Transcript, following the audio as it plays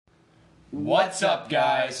What's up,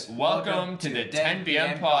 guys? Welcome to the 10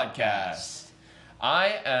 p.m. podcast.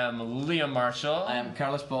 I am Liam Marshall. I am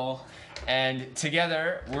Carlos Paul. And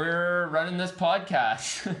together, we're running this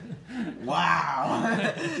podcast.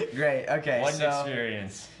 Wow. Great. Okay. What an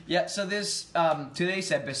experience. Yeah, so this, today's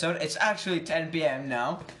episode, it's actually 10 p.m.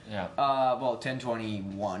 now. Yeah.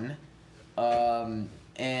 10:21.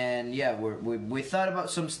 And yeah, we thought about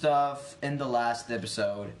some stuff in the last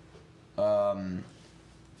episode, to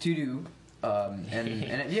do.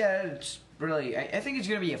 And yeah, it's really, I think it's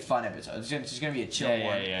gonna be a fun episode. It's just gonna be a chill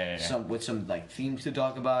one. Yeah. With some like themes to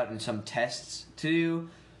talk about and some tests to do.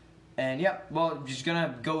 And yeah, well, just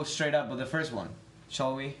gonna go straight up with the first one,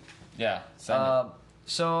 shall we? Yeah.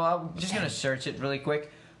 So I'm just gonna search it really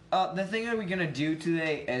quick. The thing that we're gonna do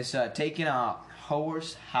today is taking a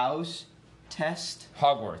house test.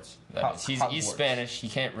 Hogwarts. He's Hogwarts. Spanish. He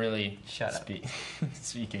can't really Shut up.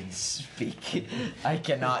 speak English. Speak. I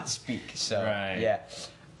cannot speak. So Right. yeah.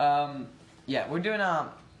 Yeah, we're doing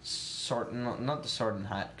a not the sword and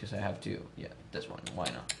hat because I have to. Yeah, this one. Why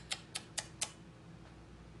not?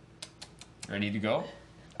 Ready to go?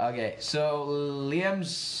 Okay, so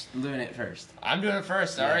Liam's doing it first. I'm doing it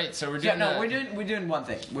first. Yeah. All right. So we're doing. we're doing one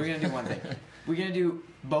thing. We're gonna do one thing. We're gonna do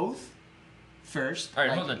both first. All right,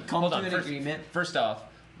 like, hold on. To an agreement. First off,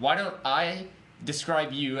 why don't I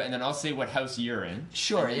describe you, and then I'll say what house you're in.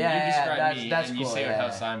 Sure. And then Yeah. you describe me, That's and cool. you say yeah. what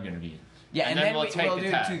house I'm gonna be in. Yeah, and then we'll take do the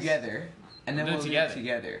it test. together. And then we'll do it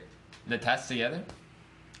together. The test together?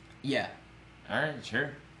 Yeah. All right,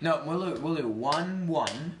 sure. No, we'll do 1-1.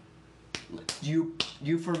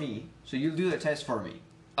 You for me. So you'll do the test for me.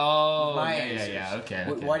 Oh, My yeah, answers. yeah. Okay.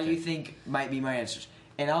 What do you think might be my answers?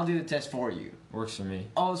 And I'll do the test for you. Works for me.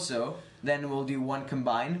 Also, then we'll do one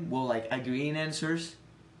combined. We'll like agree in answers.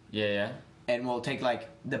 Yeah. And we'll take like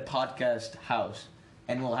the podcast house,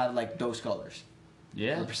 and we'll have like those colors.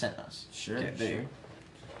 Yeah. Represent us. Sure. Okay, there you Sure. go.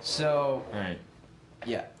 So All right.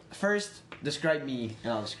 yeah, first describe me,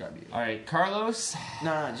 and I'll describe you. All right, Carlos.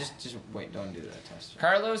 No, just wait. Don't do that test.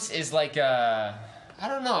 Carlos is like I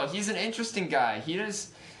don't know. He's an interesting guy. He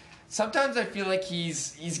does. Sometimes I feel like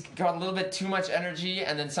he's got a little bit too much energy,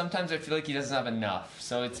 and then sometimes I feel like he doesn't have enough.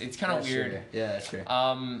 So it's kind of weird. True. Yeah, that's true.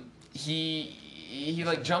 He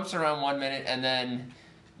like jumps around 1 minute, and then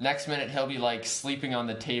next minute he'll be like sleeping on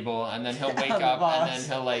the table, and then he'll wake up, and then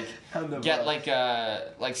he'll like get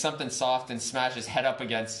like something soft and smash his head up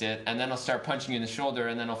against it, and then he'll start punching you in the shoulder,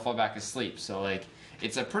 and then he'll fall back asleep. So like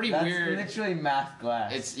it's a pretty weird. That's literally math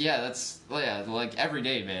class. It's like every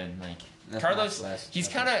day, man. Like That's Carlos, math class. he's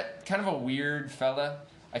kind of a weird fella.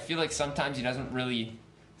 I feel like sometimes he doesn't really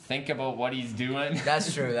think about what he's doing.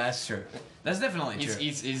 That's true. That's true. That's definitely true.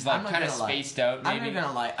 He's like kind of spaced out. Maybe. I'm not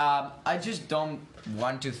gonna lie. I just don't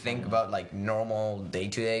want to think about like normal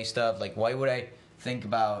day-to-day stuff. Like, why would I think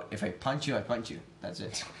about if I punch you, I punch you? That's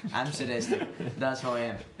it. I'm sadistic. That's how I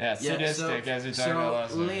am. Yeah, sadistic. As we talked about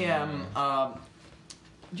last time. Liam,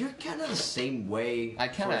 you're kind of the same way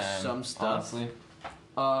for some stuff. Honestly.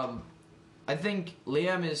 I think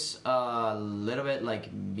Liam is a little bit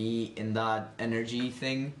like me in that energy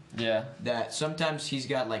thing. Yeah. That sometimes he's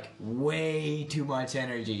got like way too much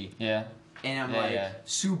energy. Yeah. And I'm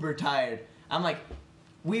super tired. I'm like,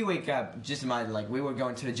 we wake up, just imagine, like, we were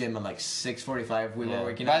going to the gym at like 6:45. We were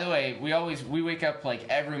waking up. By the way, we wake up like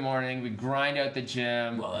every morning. We grind out the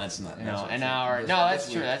gym. Well, that's not. An hour. No,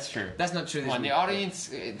 that's true. That's true. That's not true. The audience,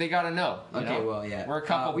 they gotta know. Okay, know? well, yeah. We're a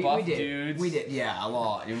couple buff we dudes. We did, yeah, a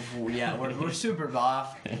lot. Yeah, we're super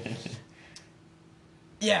buff.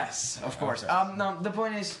 Yes, of course. No, the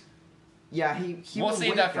point is, yeah, he. We'll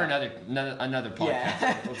save that for another podcast.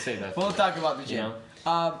 Yeah. We'll save that. We'll talk about the gym. You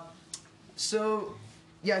know? So,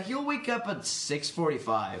 yeah, he'll wake up at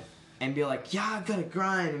 6:45 and be like, "Yeah, I gotta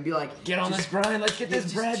grind," and be like, "Get on this grind, let's get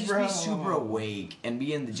this bread, just bro." Be super awake and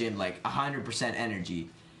be in the gym like 100% energy,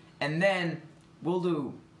 and then we'll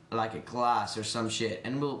do like a class or some shit,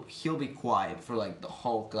 and he'll be quiet for like the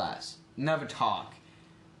whole class, never talk,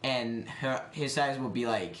 and his eyes will be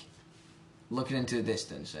like looking into the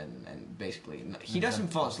distance, and basically he doesn't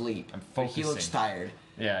fall asleep. But he looks tired.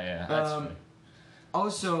 Yeah, that's true.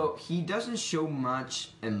 Also, he doesn't show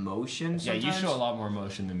much emotion sometimes. Yeah, you show a lot more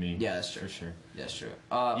emotion than me. Yeah, that's true. For sure. That's true.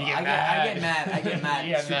 I get mad. I get mad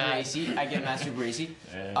You get super mad. easy. I get mad super easy.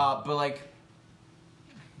 Yeah. But like,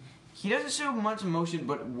 he doesn't show much emotion,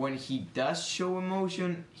 but when he does show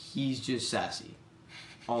emotion, he's just sassy.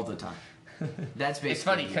 All the time. That's basically It's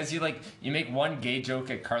funny, because you make one gay joke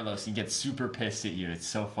at Carlos, he gets super pissed at you. It's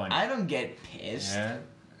so funny. I don't get pissed. Yeah?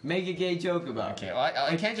 Make a gay joke about Okay, it. well,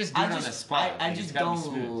 I can't just do it on the spot. I just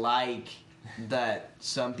don't like that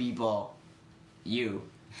some people,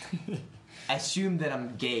 assume that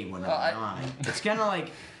I'm gay when I'm not. It's kind of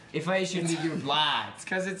like if I assume that you're black. It's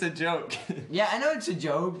because it's a joke. Yeah, I know it's a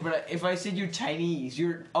joke, but if I said you're Chinese,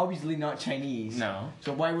 you're obviously not Chinese. No.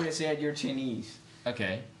 So why would I say that you're Chinese?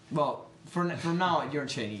 Okay. Well, from now on, you're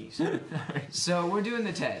Chinese. So we're doing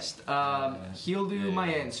the test. He'll do my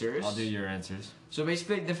answers. I'll do your answers. So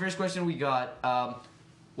basically, the first question we got,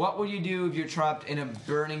 what would you do if you're trapped in a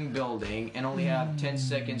burning building and only have 10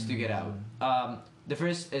 seconds to get out? The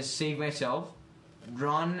first is save myself,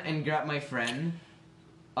 run and grab my friend.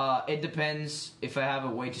 It depends. If I have a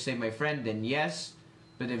way to save my friend, then yes.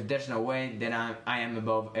 But if there's no way, then I am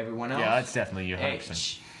above everyone else. Yeah, that's definitely you. 100%.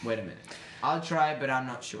 Hey, wait a minute. I'll try, but I'm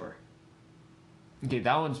not sure. Okay,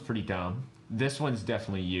 that one's pretty dumb. This one's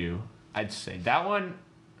definitely you. I'd say that one.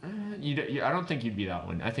 I don't think you'd be that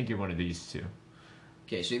one. I think you're one of these two.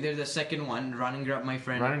 Okay, so either the second one, run and grab my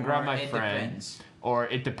friend. Run and grab my it friend. Depends. Or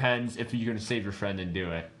it depends if you're gonna save your friend and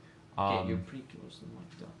do it. Okay, you're pretty close to the mic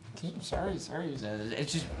though. Sorry.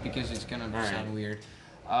 It's just because it's gonna sound weird.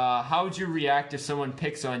 How would you react if someone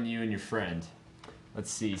picks on you and your friend?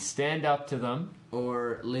 Let's see. Stand up to them.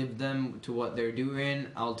 Or leave them to what they're doing.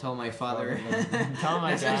 I'll tell my father. Tell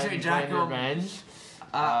my dad and claim revenge.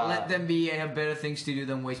 Let them be. I have better things to do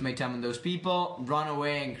than waste my time on those people. Run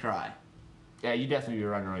away and cry. Yeah, you definitely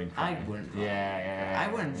would run away and cry. I wouldn't. Yeah.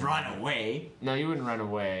 I wouldn't run away. No, you wouldn't run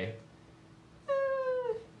away.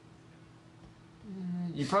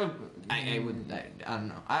 You probably. I wouldn't. I don't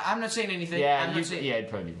know. I'm not saying anything. Yeah, it'd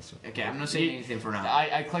probably be this one. Okay, I'm not saying anything for now.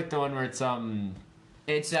 I clicked the one where it's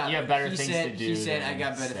It's you have better things to do. He said I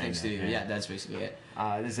got better things to do. Yeah, that's basically it.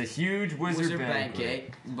 There's a huge wizard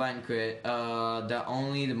banquet. That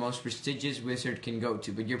only the most prestigious wizard can go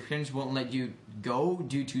to, but your parents won't let you go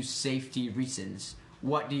due to safety reasons.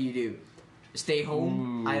 What do you do? Stay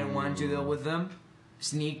home. I don't want to deal with them.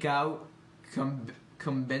 Sneak out.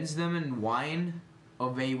 Convince them and whine.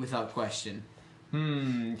 Obey without question.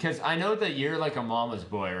 Because I know that you're like a mama's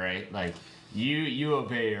boy, right? Like you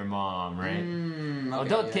obey your mom, right?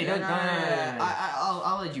 Okay, don't.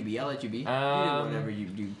 I'll let you be. You do whatever you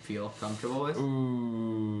do feel comfortable with.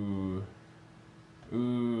 Ooh.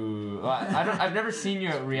 Well, I've never seen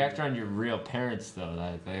you react on your real parents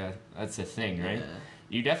though. That's the thing, right? Yeah.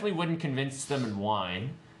 You definitely wouldn't convince them and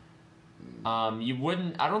whine. You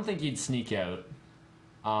wouldn't. I don't think you'd sneak out.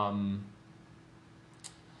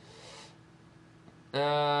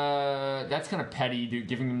 That's kind of petty,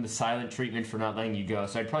 giving them the silent treatment for not letting you go.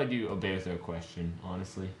 So I'd probably do obey without question,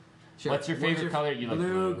 honestly. Sure. What's your favorite color? You like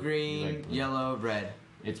blue, green, like blue. yellow, red.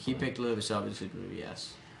 He picked blue, so obviously blue.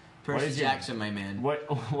 Yes. Percy Jackson, my man. What's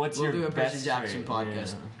we'll your do a best Percy Jackson trait?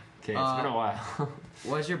 podcast. Yeah. Okay, it's been a while.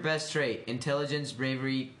 What's your best trait? Intelligence,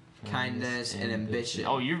 bravery, kindness, and ambition.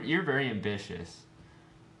 Oh, you're very ambitious.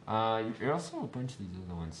 You're also a bunch of these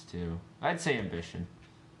other ones too. I'd say ambition.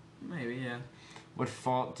 Maybe, yeah. What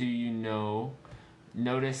fault do you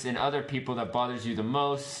notice in other people that bothers you the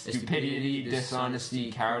most? Stupidity,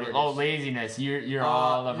 dishonesty, cowardice. Oh, laziness. You're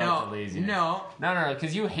all about the laziness. No,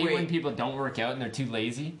 because you hate when people don't work out and they're too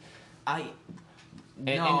lazy. I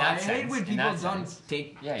hate when people don't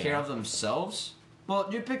take care of themselves. Well,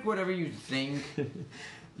 you pick whatever you think.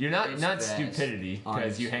 You're not stupidity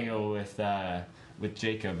because you hang out with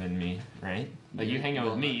Jacob and me, right? Like you hang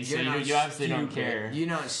out with me, so you obviously don't care. You're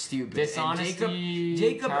not stupid. Dishonesty,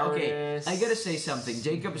 Jacob. cowardice. Okay, I gotta say something.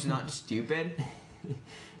 Jacob is not stupid.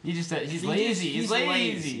 He's lazy. He's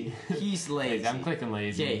lazy. He's lazy. I'm clicking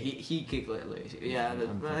lazy. Yeah, he could click lazy. Yeah,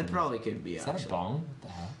 that probably could be. Is that a bong? What the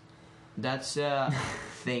hell? That's a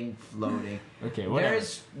thing floating. Okay, whatever.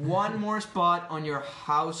 There's one more spot on your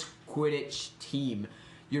house Quidditch team.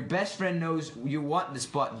 Your best friend knows you want the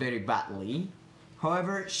spot very badly.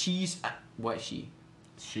 However, she's... What she?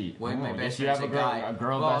 She. My best you have friend's a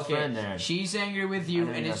girl best friend there. She's angry with you,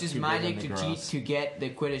 and it's just my dick to cheat to get the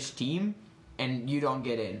Quidditch team, and you don't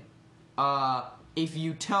get in. If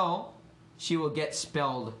you tell, she will get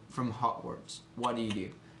expelled from Hogwarts. What do you do?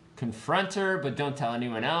 Confront her, but don't tell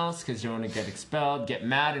anyone else, because you don't want to get expelled. Get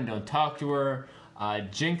mad and don't talk to her.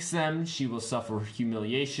 Jinx them, she will suffer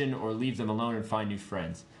humiliation, or leave them alone and find new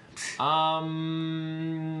friends. Okay,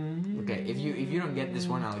 if you don't get this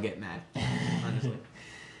one, I'll get mad. Honestly.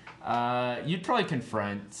 You'd probably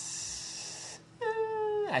confront.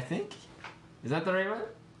 I think. Is that the right one?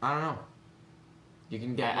 I don't know. You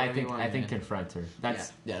can get. I think confront her.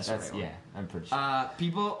 That's right. Yeah, I'm pretty sure.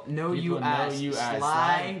 People know you as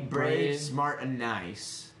sly, brave, smart, and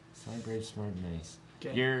nice. Sly, brave, smart, and nice.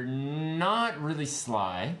 Okay. You're not really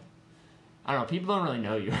sly. I don't know. People don't really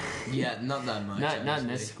know you. Yeah, not that much. Not in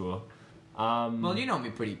this school. Well, you know me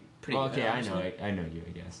pretty. Well, okay, good, I know you,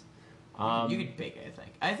 I guess. You could pick, I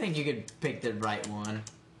think. I think you could pick the right one.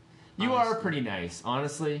 You are pretty nice,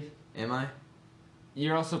 honestly. Am I?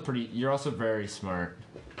 You're also very smart.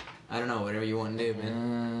 I don't know, whatever you want to do,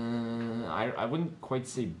 man. I wouldn't quite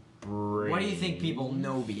say brave. What do you think people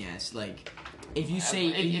know me as? Like, if you say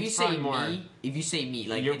me,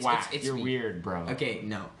 like you're it's you're me. weird, bro. Okay,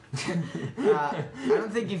 no. I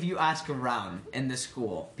don't think if you ask around in the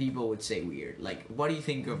school, people would say weird. Like, what do you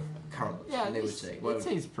think of Carlos? Yeah, they would say. I'd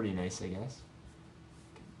say he's pretty nice, I guess.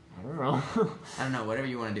 I don't know. I don't know. Whatever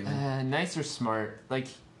you want to do. Nice or smart? Like,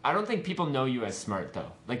 I don't think people know you as smart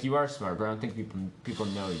though. Like, you are smart, but I don't think people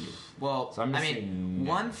know you. Well, so I'm just saying nice.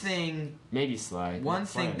 One thing. Maybe sly. One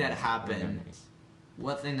thing that happened.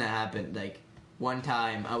 One thing that happened. Like, one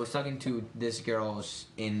time I was talking to this girl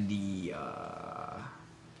in the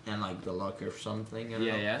like the locker or something. I don't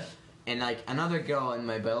know. Yeah. And like another girl in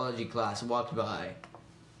my biology class walked by,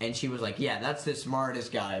 and she was like, "Yeah, that's the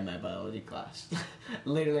smartest guy in my biology class."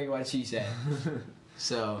 Literally what she said.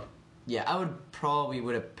 So, yeah, I would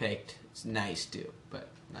have picked nice too, but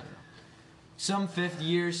I don't know. Some fifth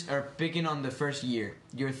years are picking on the first year.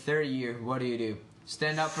 Your third year, what do?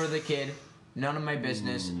 Stand up for the kid. None of my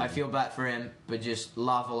business. I feel bad for him, but just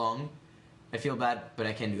laugh along. I feel bad, but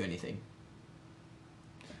I can't do anything.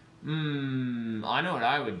 I know what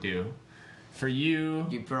I would do. For you...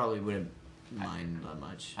 You probably wouldn't mind that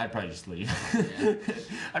much. I'd probably just leave. Yeah.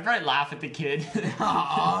 I'd probably laugh at the kid. No,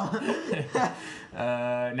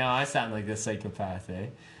 I sound like the psychopath, eh?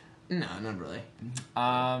 No, not really.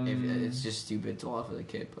 It's just stupid to laugh at the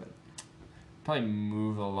kid, but... Probably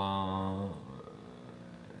move along...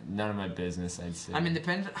 None of my business, I'd say. I mean,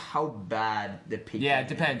 depends on how bad the people. Yeah, it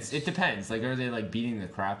depends. It depends. Like, are they like beating the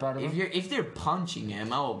crap out of him? If they're punching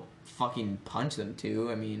him, I'll fucking punch them too.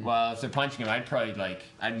 I mean. Well, if they're punching him,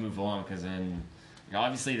 I'd move along because then,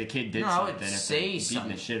 obviously the kid did something. I would say something.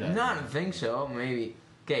 Beating the shit out of him. No, I don't think so. Maybe.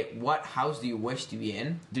 Okay, what house do you wish to be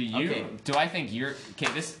in? Do you? Okay. Do I think you're? Okay,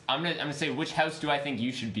 I'm gonna say which house do I think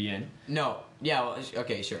you should be in? No. Yeah. Well,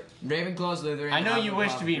 okay. Sure. Ravenclaw, Slytherin. I know you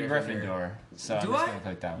wish to be in Gryffindor, so I'm just gonna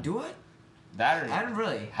click that one. Do I? That or I don't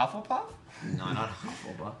really. Hufflepuff? No, not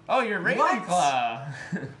Hufflepuff. Oh, you're Ravenclaw.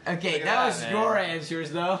 Okay, that was your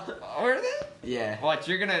answers though. Were they? Yeah. Watch,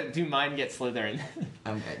 you're gonna do mine get Slytherin.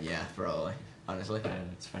 Yeah, probably. Honestly. Yeah,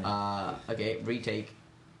 that's funny. Okay, retake.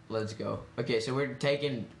 Let's go. Okay, so we're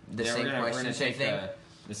taking the same question, same thing.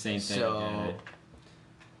 The same thing. So, again.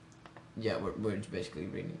 yeah, we're basically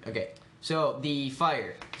reading. Okay, so the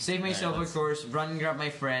fire. Save myself, of course. Run and grab my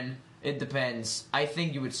friend. It depends. I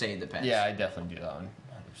think you would say it depends. Yeah, I definitely do that one.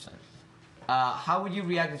 100%. How would you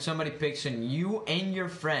react if somebody picks on you and your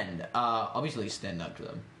friend? Obviously, stand up to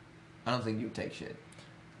them. I don't think you would take shit.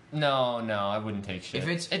 No, I wouldn't take shit.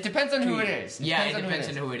 It depends on who it is. It depends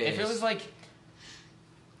on who it is. If it was like,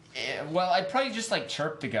 well, I'd probably just like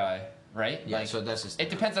chirp the guy, right? Yeah. Like, So that's just. it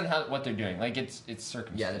depends on what they're doing. Like it's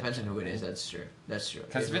circumstantial. Yeah, it depends on who it is. That's true. That's true.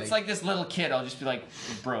 Because if it's like this little kid, I'll just be like,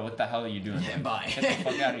 bro, what the hell are you doing? Yeah, bye. Get the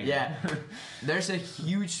fuck out of here. Yeah. There's a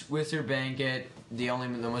huge wizard banquet. The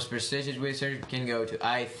most prestigious wizard can go to.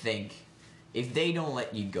 I think, if they don't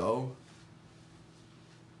let you go,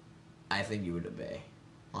 I think you would obey.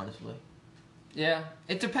 Honestly. Yeah,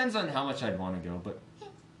 it depends on how much I'd want to go, but.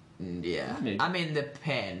 Yeah. Maybe. I mean,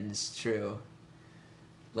 depends. True.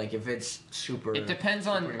 Like if it's super. It depends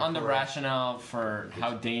on the rationale for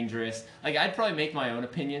how dangerous. Like I'd probably make my own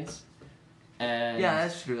opinions. And yeah,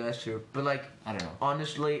 that's true. That's true. But like, I don't know.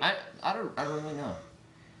 Honestly, I don't really know.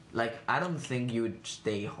 Like I don't think you would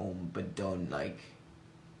stay home, but don't like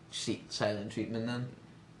seek silent treatment. Then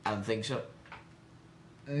I don't think so.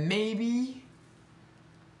 Maybe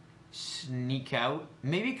sneak out.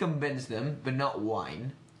 Maybe convince them, but not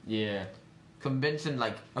whine. Yeah. Convince them,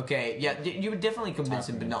 like, okay, yeah, you would definitely convince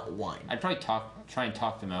them, but not whine. I'd probably try and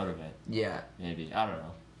talk them out of it. Yeah. Maybe. I don't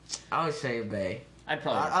know. I would say obey. I'd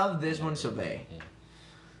probably. Out of this one, obey. Yeah.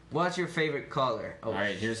 What's your favorite color? Oh, all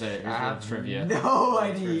right, here's a little trivia. No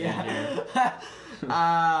idea.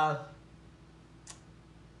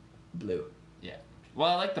 Blue. Yeah. Well,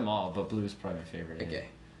 I like them all, but blue is probably my favorite. Okay. Yeah.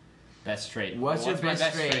 Best trait. What's your my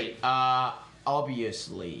best trait?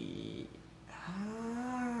 Obviously.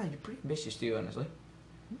 You're pretty ambitious too, honestly.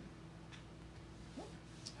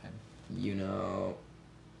 You know,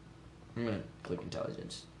 I'm gonna click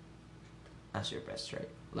intelligence. That's your best trait.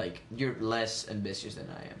 Like, you're less ambitious than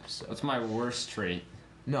I am. So. What's my worst trait?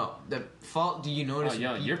 No, the fault. Do you notice? Oh,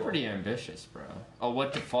 yo, you're pretty ambitious, bro. Oh,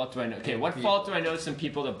 what fault do I know? Okay, what fault do I notice in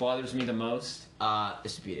people that bothers me the most?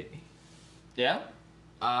 Stupidity. Yeah.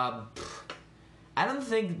 I don't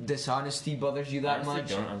think dishonesty bothers you that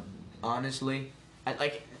much. Honestly,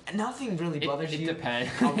 nothing really bothers you. It depends.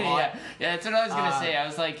 A lot. yeah, that's what I was gonna say. I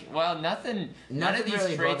was like, well, none of these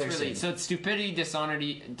really traits bothers really. you. So it's stupidity,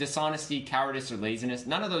 dishonesty, cowardice, or laziness.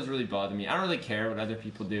 None of those really bother me. I don't really care what other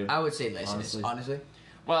people do. I would say laziness, honestly.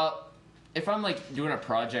 Well, if I'm like doing a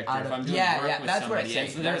project or if I'm doing work with somebody and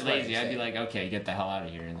so they're lazy, I'd be like, okay, get the hell out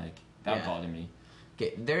of here, and like that would bother me.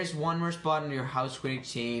 Okay, there's one more spot on your house critic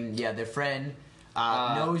team. Yeah, their friend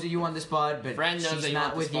knows that you want the spot, but friend knows she's that you not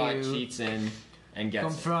want the with spot, you. cheats in, and gets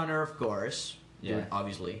Confront her, of course. Yeah,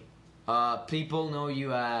 obviously. People know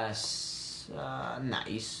you as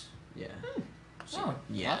nice. Yeah. So,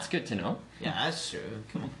 yeah, that's good to know. Yeah, that's true.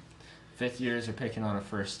 Come on. Fifth years are picking on a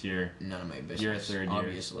first year. None of my business. You're a third year.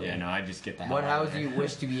 Obviously. Yeah, no, I just get the hell What out house of do there. you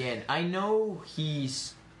wish to be in? I know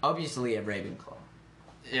he's obviously a Ravenclaw.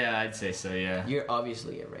 Yeah, I'd say so, yeah. You're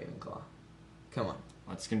obviously a Ravenclaw. Come on.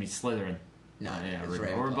 Well, it's gonna be Slytherin. No, yeah, it's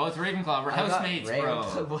we're both Ravenclaw. We're housemates, bro.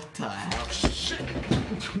 What the hell?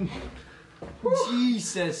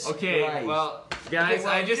 Jesus Okay, Christ. well, guys,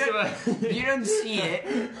 I just... you don't see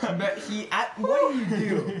it, but what do you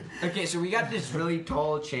do? Okay, so we got this really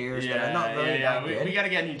tall chairs that are not really that good. We gotta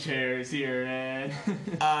get new chairs here, man.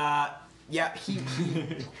 Yeah,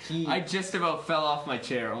 he I just about fell off my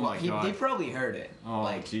chair. Oh my god. They probably heard it. Oh,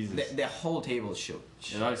 like, Jesus. The whole table shook.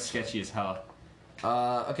 Yeah, that was sketchy as hell.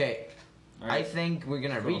 Okay. Right. I think we're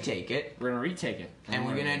gonna retake it. We're gonna retake it. And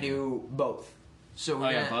we're gonna do both. So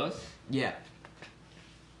we're gonna, both? Yeah.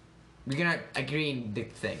 We're gonna agree in the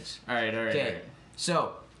things. Alright. Okay.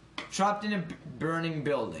 So, trapped in a burning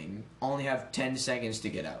building, only have 10 seconds to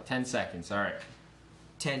get out. 10 seconds, alright.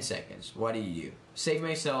 10 seconds. What do you do? Save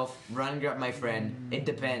myself, run and grab my friend. It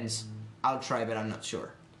depends. I'll try, but I'm not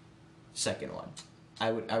sure. Second one.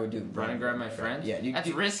 I would do Run and grab my friend? Yeah. That's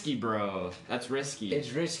risky, bro. That's risky.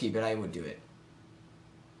 It's risky, but I would do it.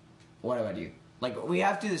 What about you? Like, we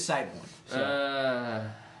have to decide one. So,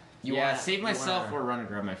 save myself or run and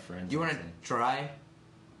grab my friend. You want to try?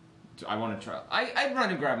 I want to try. I'd run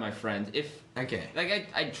and grab my friend if... Okay. Like,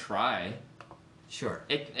 I'd try. Sure.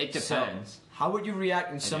 It depends. So, how would you react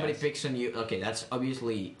when somebody picks on you? Okay, that's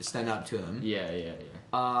obviously stand up to them. Yeah.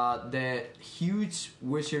 The huge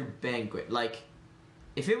wizard banquet. Like,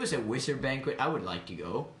 if it was a wizard banquet, I would like to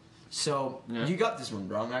go. So, you got this one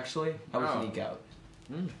wrong, actually. I would sneak out.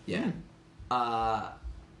 Yeah.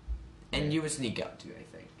 And you would sneak out, too, I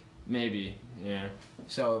think. Maybe, yeah.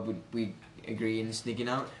 So, would we agree in sneaking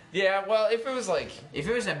out? Yeah, well, if it was like... If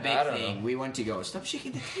it was a big thing, we want to go. Stop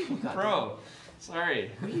shaking the table, bro.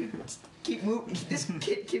 Sorry. You keep moving. This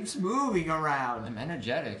kid keeps moving around. I'm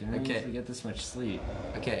energetic. I don't usually get this much sleep.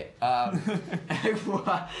 Okay.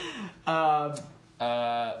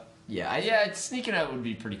 Sneaking out would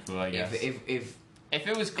be pretty cool, I guess. If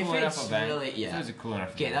it was cool enough event. Really, if it was a cool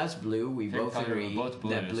enough event. Okay, that's blue. We Favorite both agree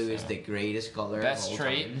that blue is the greatest color best of all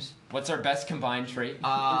trait. times. What's our best combined trait?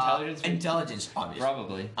 Intelligence? Intelligence, obviously.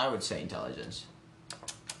 Probably. I would say intelligence.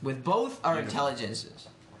 With both our intelligence,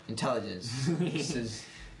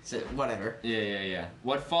 whatever. Yeah.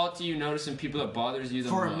 What fault do you notice in people that bothers you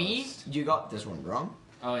the most? For me, you got this one wrong.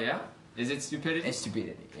 Oh, yeah? Is it stupidity? It's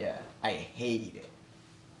stupidity, yeah. I hate it.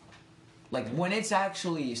 Like, when it's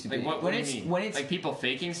actually stupidity. Like, what do you mean? When it's like people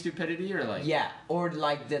faking stupidity, or like... Yeah, or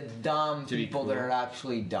like the dumb people that are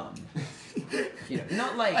actually dumb. You know,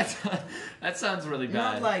 not like... that sounds really bad.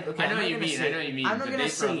 Not like... Okay, I know what you mean, I'm not but gonna they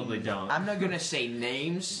say, probably don't. I'm not gonna say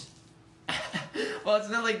names. Well, it's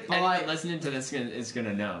not like anyone listening to this is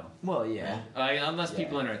gonna know. Well, yeah. Unless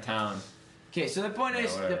people in our town. Okay, so the point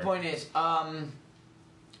is,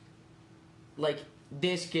 like,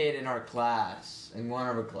 this kid in our class, in one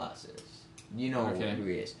of our classes, you know who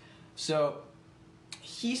he is. So,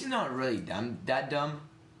 he's not really that dumb,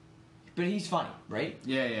 but he's funny, right?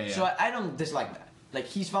 Yeah. So I don't dislike that. Like,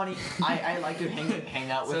 he's funny. I like to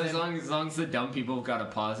hang out with him. So as long as the dumb people have got a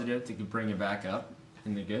positive to bring it back up,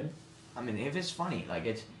 and they're good? I mean, if it's funny, like,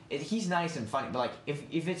 he's nice and funny, but, like,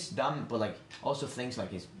 if it's dumb, but, like, also thinks,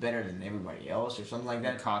 like, it's better than everybody else or something like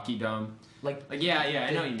that. Cocky dumb. Like I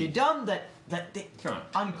know you mean. The dumb that Come on.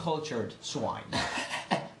 uncultured swine.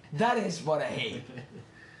 That is what I hate.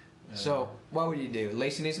 So, what would you do?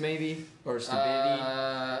 Laziness, maybe? Or stupidity?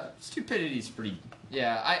 Stupidity's pretty...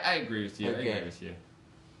 Yeah, I agree with you. Okay. I agree with you.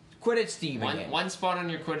 Quidditch team again. One spot on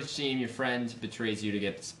your Quidditch team, your friend betrays you to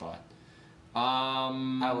get the spot.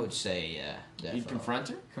 I would say, yeah. Definitely. You'd confront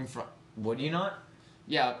her? Would you not?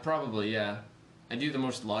 Yeah, probably, yeah. I do the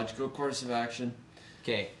most logical course of action.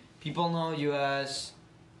 Okay. People know you as...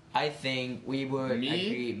 I think we would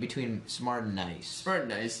agree between smart and nice. Smart and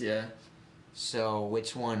nice, yeah. So,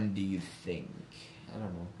 which one do you think? I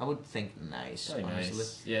don't know. I would think nice, Probably honestly.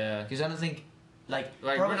 nice. Yeah. Because I don't think...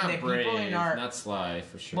 we're probably not the brave, people in our. not sly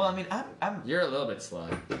for sure. Well, I mean, I'm. You're a little bit sly.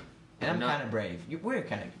 And I'm kind of brave. We're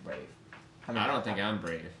kind of brave. I mean, I don't think I'm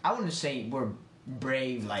brave. I wouldn't say we're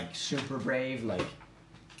brave, like super brave, like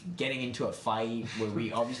getting into a fight where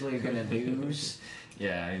we obviously are gonna lose.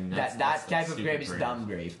 Yeah, I mean, that type of brave is dumb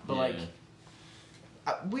brave. But like,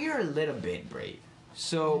 we're a little bit brave.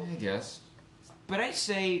 So I guess. But I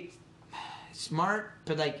say smart.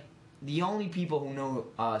 But like, the only people who know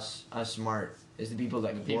us as smart is the people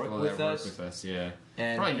that work with us. Yeah.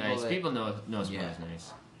 And probably nice. People know smart is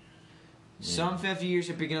nice. Yeah. Some 50 years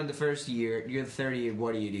are picking up the first year. You're the 30 year.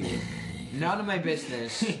 What do you do? None of my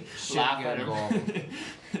business. Laugh at him.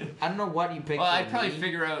 I don't know what you picked. Well, I'd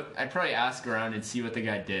probably ask around and see what the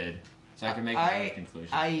guy did, so I can make my own conclusion.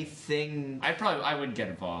 I think I would get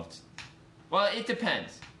involved. Well, it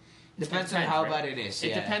depends. Depends on how bad it is.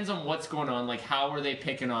 It depends on what's going on. Like, how are they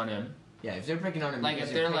picking on him? Yeah, if they're picking on him, like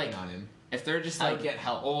if they're like, on him, if they're just like, get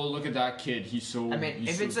help. Oh, look at that kid. He's so. I mean,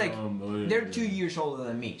 if it's like they're 2 years older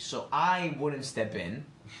than me, so I wouldn't step in.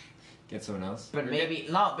 Get someone else. But maybe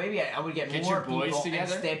I would get more your boys people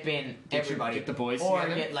together. And step in. Everybody. Get the boys or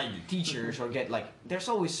together. Or get like the teachers, or get like. There's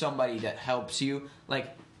always somebody that helps you.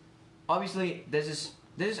 Like, obviously, this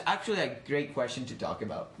is actually a great question to talk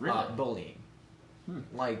about. Really? Bullying.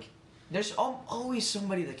 Like, there's always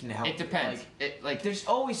somebody that can help. It depends. Like there's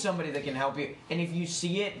always somebody that can help you, and if you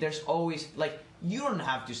see it, there's always like you don't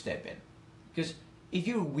have to step in, because if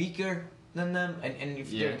you're weaker than them, and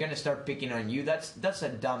if they're gonna start picking on you, that's a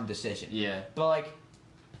dumb decision. Yeah. But like,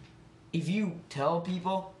 if you tell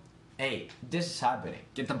people, hey, this is happening.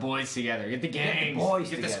 Get the boys together. Get the gangs.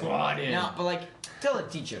 Get the squad in. No, but like, tell a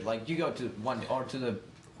teacher. Like, you go to one or to the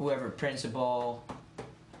whoever principal.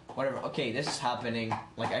 Whatever. Okay, this is happening.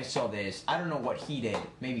 Like, I saw this. I don't know what he did.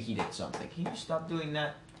 Maybe he did something. Can you stop doing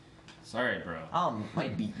that? Sorry, bro.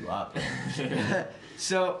 Might beat you up.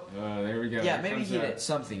 So. There we go. Yeah, maybe he did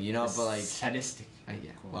something, you know, but like. Sadistic.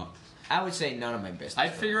 Yeah. Well, I would say none of my business.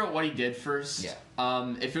 I'd figure out what he did first. Yeah.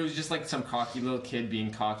 If it was just like some cocky little kid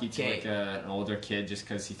being cocky to like an older kid just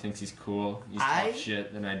because he thinks he's cool, he's tough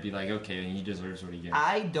shit, then I'd be like, okay, he deserves what he gets.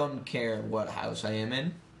 I don't care what house I am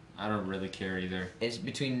in. I don't really care either. It's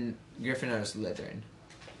between Gryffindor and Slytherin.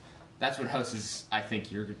 That's what houses I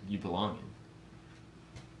think you belong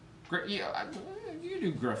in. You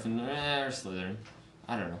do Gryffindor or Slytherin.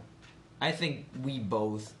 I don't know. I think we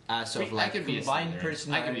both, as of like combined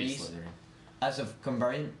personalities, as of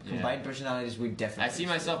combined personalities, we definitely. I see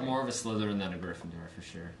myself more of a Slytherin than a Gryffindor for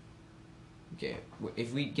sure. Okay,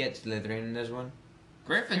 if we get Slytherin in this one,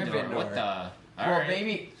 Gryffindor. What the?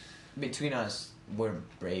 Maybe between us. We're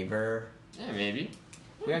braver. Yeah, maybe.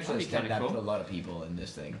 We actually stand up to a lot of people in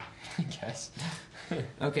this thing. I guess.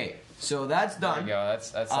 Okay, so that's done. There we go.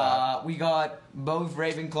 That's we got both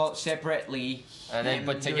Ravenclaw separately, and then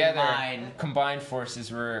but together, combined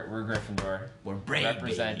forces, we're Gryffindor. We're brave.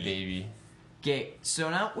 Represent, baby. Okay, so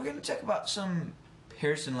now we're gonna talk about some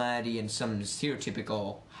personality and some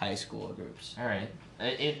stereotypical high school groups. All right.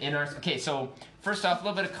 In our so first off, a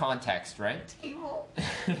little bit of context, right? A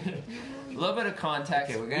little bit of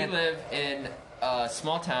context. Okay, we live in a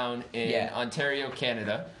small town in Ontario,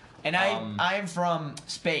 Canada, and I'm from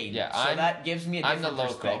Spain. Yeah, so that gives me a different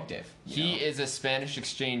perspective. He is a Spanish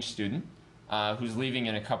exchange student who's leaving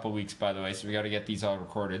in a couple weeks, by the way. So we got to get these all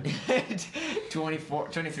recorded.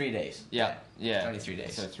 23 days. Yeah. 23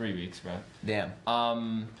 days. So 3 weeks, bro. Damn.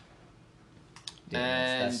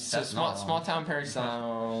 And so small town, Perry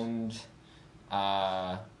Sound,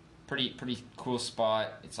 pretty cool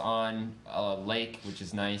spot. It's on a lake, which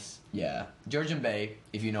is nice. Yeah, Georgian Bay,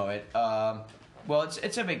 if you know it. Well,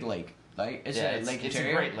 it's a big lake. Like it's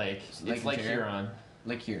a great lake. It's Lake Huron.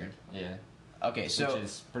 Lake Huron. Yeah. Okay, so which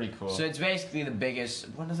is pretty cool. So it's basically one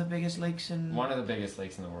of the biggest lakes in. One of the biggest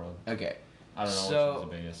lakes in the world. Okay. I don't know which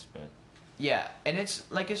one's the biggest, but. Yeah, and it's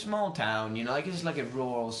like a small town, you know, like it's like a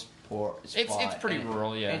rural spot. It's pretty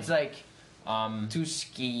rural, yeah. It's like to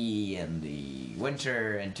ski in the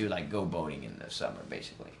winter and to like go boating in the summer,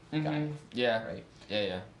 basically. Mm-hmm. Kind of, yeah. Right.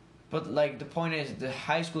 Yeah. But like the point is, the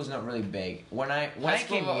high school is not really big. When I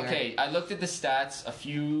came here, okay, I looked at the stats a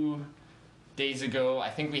few days ago. I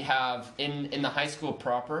think we have in the high school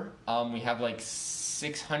proper, we have like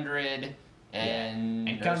 600.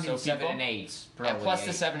 And counting 7 and 8s, probably. Plus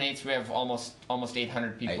the 7 8s, we have almost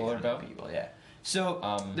 800 people or about. People, yeah. So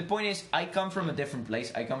the point is, I come from a different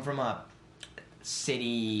place. I come from a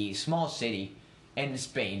small city in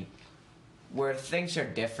Spain, where things are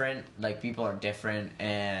different. Like people are different,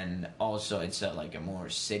 and also it's a more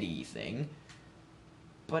city thing.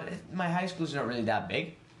 But my high school's not really that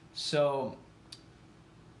big, so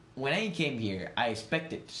when I came here, I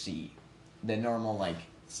expected to see the normal like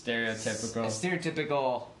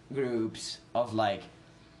stereotypical groups of like,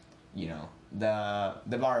 you know, the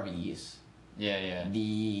Barbies. Yeah.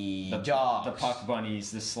 The jocks. The puck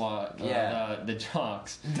bunnies, the the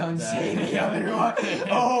jocks. Don't say the other one.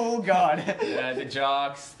 Oh God. Yeah, the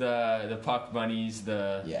jocks, the puck bunnies,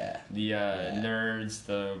 the yeah. nerds,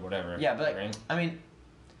 the whatever. Yeah, but right? I mean,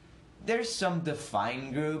 there's some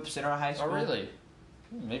defined groups in our high school. Oh really?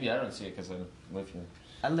 Maybe I don't see it because I live here.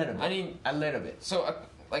 A little bit. I mean, a little bit. So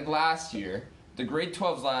like last year, the grade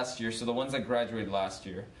 12s last year, so the ones that graduated last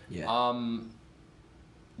year. Yeah.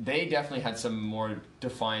 They definitely had some more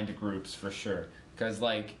defined groups for sure, because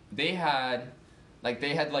like they had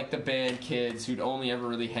the band kids who'd only ever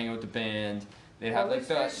really hang out with the band. They'd have like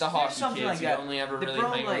the hockey kids who'd only ever really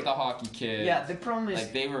hang out with the hockey kids. Yeah, the problem is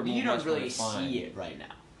like they were you don't really see it right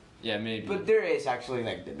now. Yeah, maybe. But there is actually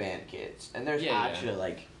like the band kids, and there's actually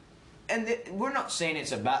like, and we're not saying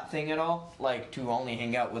it's a bad thing at all. Like to only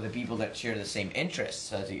hang out with the people that share the same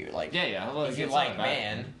interests as you. Like well, if you like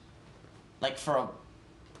band, like for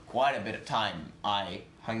quite a bit of time, I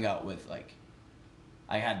hung out with like,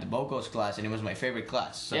 I had the vocals class, and it was my favorite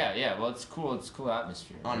class. So. Yeah. Well, it's cool. It's a cool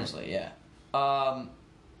atmosphere. Honestly, yeah.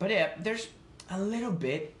 But yeah, there's a little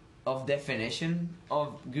bit of definition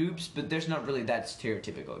of groups, but there's not really that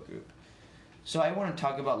stereotypical group. So I want to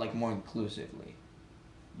talk about like more inclusively.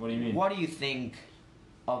 What do you mean? What do you think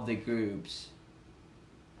of the groups?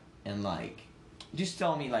 And like, just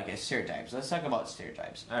tell me like stereotypes. Let's talk about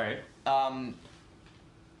stereotypes. All right.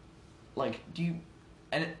 Like, do you,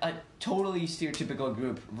 and a totally stereotypical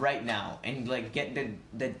group right now, and like get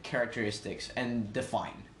the characteristics and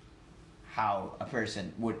define how a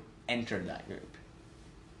person would enter that group.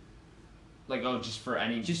 Like, just for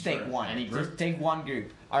any. Just take one. Any group. Just take one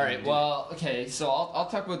group. All right. Well, okay. So I'll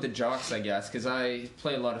talk about the jocks, I guess, because I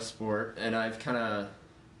play a lot of sport, and I've kind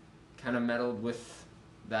of meddled with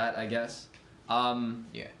that, I guess.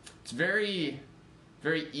 Yeah. It's very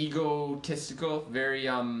egotistical, very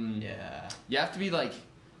Yeah. You have to be like,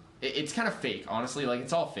 it's kind of fake, honestly. Like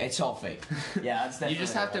it's all fake. It's all fake. Yeah, it's definitely. You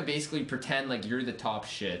just have to basically pretend like you're the top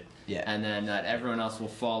shit. Yeah. And then that everyone else will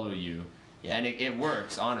follow you. Yeah. And it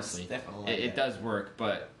works, honestly. It's definitely. It does work,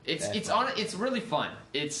 but it's really fun.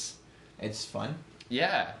 It's fun.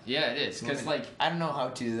 Yeah, it is, because like I don't know how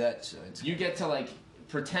to do that, so you get to like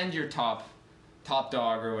pretend you're top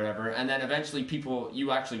dog or whatever, and then eventually you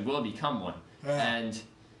actually will become one. And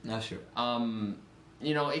not sure.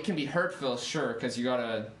 You know, it can be hurtful, sure, because you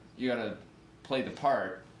gotta play the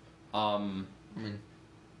part. I mean,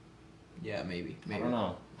 yeah, maybe. I don't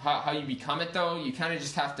know how you become it though. You kind of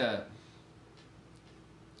just have to.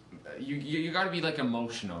 You gotta be like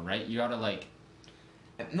emotional, right? You gotta like.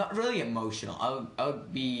 Not really emotional.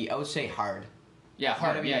 I would say hard. Yeah,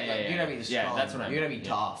 hard. You gotta be strong. Yeah, that's what I mean. You gotta be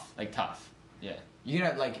tough. Like tough. Yeah. You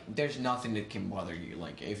gotta like. There's nothing that can bother you.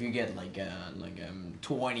 Like if you get like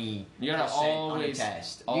 20% you gotta on a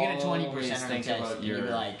test. You get a 20% on a test. You'll be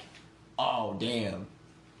like, oh damn,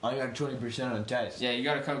 I got 20% on a test. Yeah, you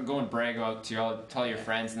gotta go and brag about tell your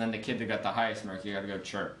friends, and then the kid that got the highest mark, you gotta go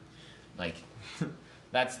chirp. Like,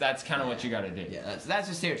 that's kind of what you gotta do. Yeah, that's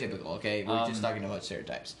a stereotypical. Okay, we're just talking about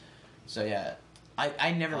stereotypes. So yeah,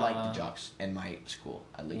 I never liked the jocks in my school,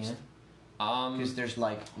 at least. Because there's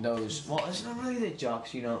like those. Well, it's not really the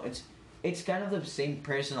jocks, you know. It's kind of the same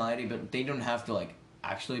personality, but they don't have to like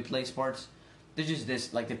actually play sports. They're just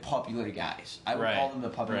the popular guys. I would call them the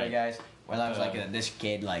popular guys. When I was this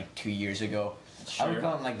kid like 2 years ago, I would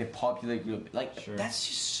call them like the popular group. Like that's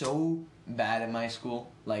just so bad in my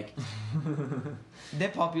school. Like the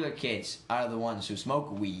popular kids are the ones who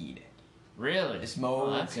smoke weed. Really? They smoke.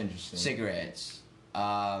 Oh, that's interesting. Cigarettes.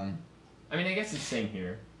 I mean, I guess it's the same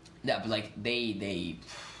here. Yeah, but like they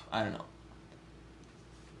I don't know.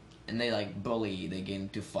 And they like bully, they get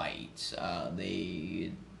into fights.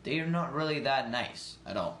 They're not really that nice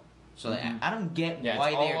at all. So I don't get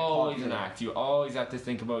why they're always popular. an act. You always have to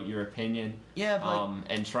think about your opinion. Yeah,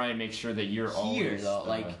 but and try and make sure that you're here always though,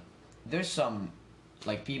 like there's some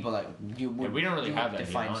like people that you would. Yeah, we don't really have that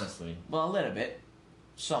define here, honestly. Well, a little bit.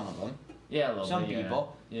 Some of them. Yeah, a little some bit.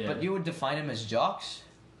 People. Yeah. But you would define them as jocks,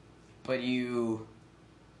 but you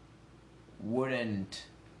wouldn't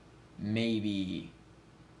maybe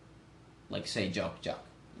like say jock.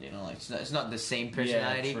 You know, like it's not the same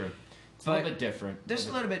personality. Yeah, true. It's but a little bit different. There's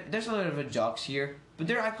a little bit of jocks here, but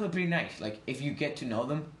they're actually pretty nice. Like if you get to know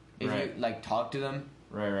them, if you like talk to them,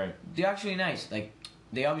 right, they're actually nice. Like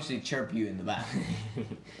they obviously chirp you in the back.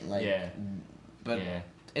 Like, yeah, but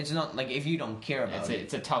it's not like if you don't care about it.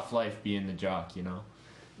 It's a tough life being the jock, you know.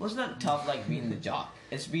 Well, it's not tough like being the jock.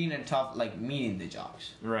 It's being a tough like meeting the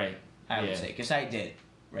jocks. Right. I would say, because I did.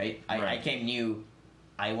 right? I came new.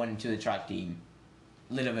 I went into the track team.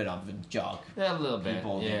 Little bit of a jock. Yeah, a little bit.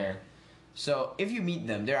 People Yeah. there. So if you meet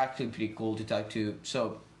them, they're actually pretty cool to talk to.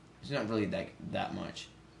 So it's not really that much.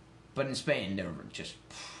 But in Spain, they're just.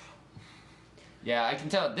 Yeah, I can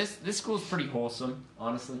tell this school's pretty wholesome,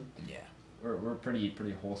 honestly. Yeah. We're pretty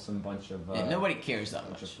wholesome bunch of. Yeah, nobody cares that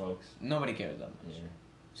much. Of folks. Nobody cares that much. Yeah.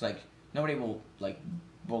 It's like nobody will like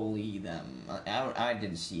bully them. I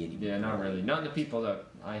didn't see any. Yeah, not really. Not the people that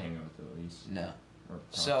I hang out with, at least. No. Or talk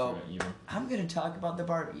So to, even. I'm gonna talk about the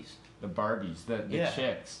Barbies. The Barbies, the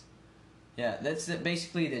chicks. Yeah, that's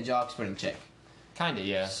basically the jock spring chick. Kinda,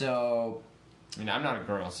 yeah. So. I mean, I'm not a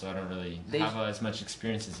girl, so I don't really have as much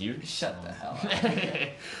experience as you. Shut the hell up.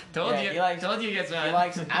 told you he gets mad. He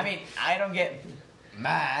likes. I mean, I don't get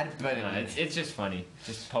mad, but no, it's just funny,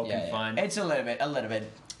 just poking fun. It's a little bit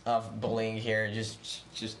of bullying here.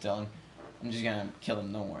 Just done. I'm just gonna kill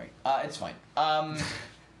him. Don't worry. It's fine.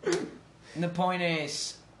 The point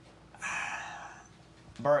is,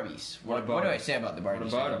 Barbies. What do I say about the Barbies?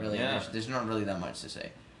 What about them? Really, Yeah. there's not really that much to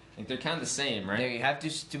say. I think they're kind of the same, right? They have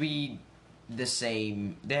to be the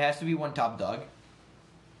same. There has to be one top dog.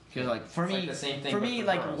 Because like for me, like the same thing, for but me, for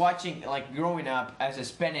like girls. watching, like growing up as a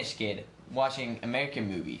Spanish kid, watching American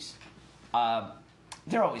movies,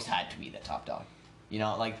 there always had to be the top dog. You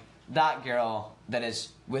know, like that girl that is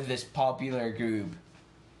with this popular group.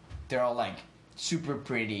 They're all like super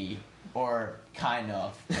pretty or kind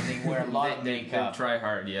of, and they wear a lot of makeup. They try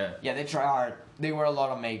hard, yeah. Yeah, they try hard. They wear a lot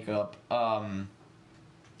of makeup. And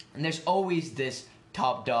there's always this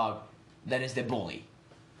top dog that is the bully,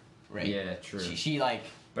 right? Yeah, true. She like.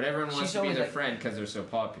 But everyone wants she's to be always their like- friend because they're so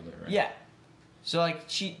popular, right? Yeah. So like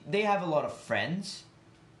they have a lot of friends,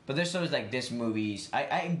 but there's always like this movies.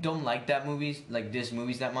 I don't like that movies like this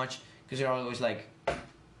movies that much because they're always like,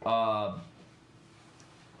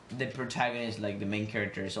 the protagonist, like the main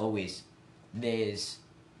character, is always this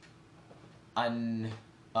no,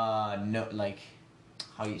 like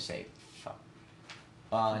how you say fuck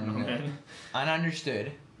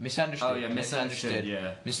ununderstood, misunderstood. Oh yeah, misunderstood.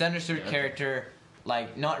 Yeah. Misunderstood Yeah. character,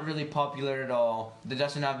 like not really popular at all, that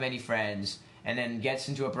doesn't have many friends, and then gets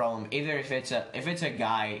into a problem. Either if it's a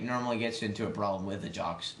guy, normally gets into a problem with the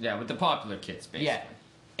jocks. Yeah, with the popular kids, basically. Yeah,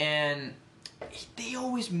 and they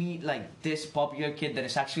always meet like this popular kid that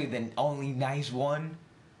is actually the only nice one,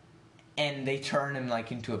 and they turn him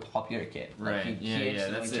like into a popular kid. Like, Right. he Yeah.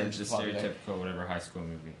 instantly That's the turns popular. stereotypical whatever high school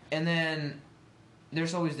movie. And then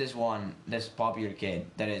there's always this popular kid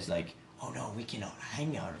that is like, oh no, we cannot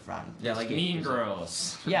hang out around. Yeah, this like kid Mean 'cause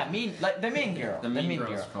Girls. Yeah, like the mean girl. The Mean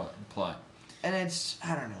Girls plot. And it's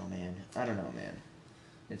I don't know, man.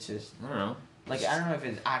 It's just I don't know. like I don't know if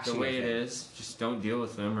it's actually The way a it thing. is, just don't deal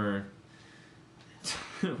with them or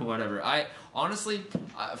whatever. I honestly,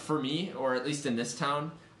 for me, or at least in this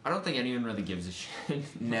town, I don't think anyone really gives a shit.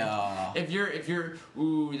 No. If you're,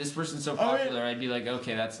 ooh, this person's so popular, I'd be like,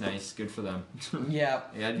 okay, that's nice, good for them. Yeah.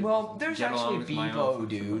 Yeah, Well, there's get along actually with my people own who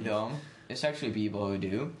do, though. There's actually people who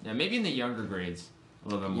do. Yeah, maybe in the younger grades a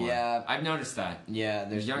little bit more. Yeah. I've noticed that. Yeah,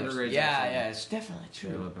 there's younger grades Yeah, actually yeah, it's definitely true.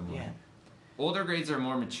 a little bit more. Yeah. Older grades are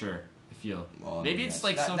more mature. I feel. Well, Maybe it's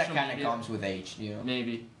like that social kind of media. comes with age, you know.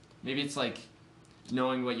 Maybe it's like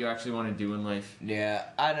knowing what you actually want to do in life. Yeah,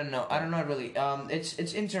 I don't know really.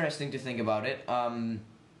 It's interesting to think about it.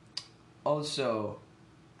 Also,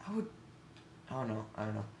 I don't know. I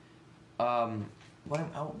don't know.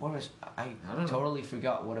 totally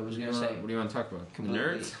forgot what I was gonna say. What do you want to talk about?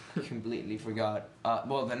 Completely, The nerds? completely forgot.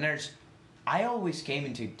 Well, the nerds. I always came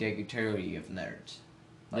into the category of nerds.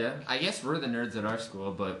 Like, Yeah, I guess we're the nerds at our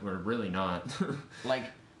school, but we're really not. Like,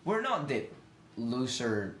 we're not the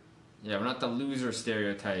loser. Yeah, we're not the loser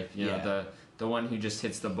stereotype. You know, Yeah. the one who just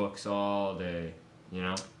hits the books all day. You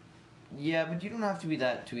know. Yeah, but you don't have to be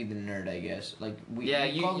that to be the nerd, I guess. Like we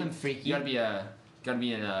You call them freaky. You gotta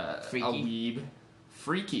be a Freaky. weeb.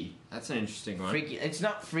 Freaky. That's an interesting one. Freaky. It's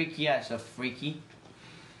not freaky as of freaky.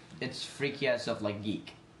 It's freaky as of like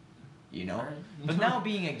geek. You know. Alright. But now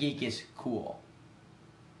being a geek is cool.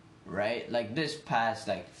 Right? Like this past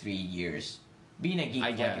like 3 years, being a geek,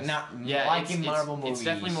 I guess. like not Yeah, liking Marvel movies. It's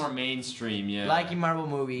definitely more mainstream. Yeah. Liking Marvel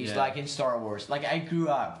movies, Yeah. liking Star Wars. Like I grew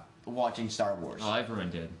up watching Star Wars. Oh, everyone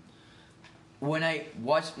did. When I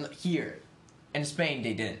watched here in Spain,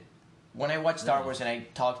 they didn't. When I watched Star Really? Wars and I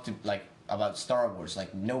talked to like about Star Wars,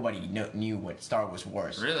 like nobody knew what Star Wars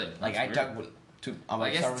was. Really? Like That's I weird. talked about I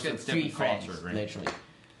guess Star it's Wars with different 3 friends, culture, right? literally.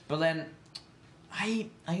 But then, I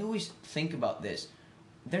always think about this.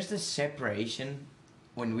 There's this separation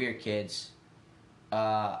when we were kids.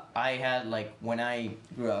 I had like when I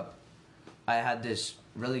grew up, I had this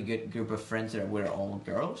really good group of friends that were all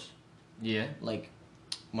girls. Yeah. Like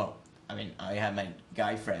well, I mean, I have my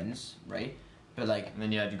guy friends, right? But like, And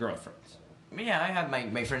then you had your girlfriends. yeah, I have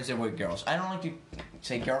my friends that were girls. I don't like to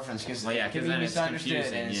say girlfriends because Well, yeah, it can 'cause be then it's misunderstood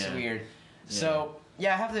confusing, and it's yeah. weird. Yeah. So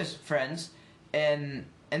yeah, I have these friends, and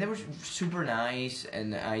they were super nice,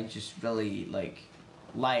 and I just really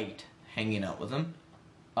liked hanging out with them.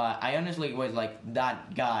 I honestly was like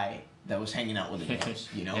that guy that was hanging out with the girls,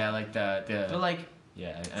 you know. Yeah, like the. But like,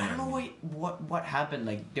 Yeah, I don't know what happened.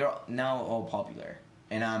 Like they're now all popular,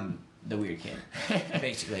 and I'm the weird kid,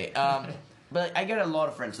 basically. But I got a lot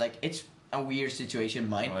of friends. Like it's a weird situation,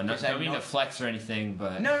 mine. Oh, no, don't mean to flex or anything,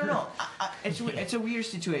 but No. It's a weird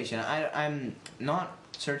situation. I'm not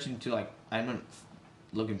searching to like. I'm not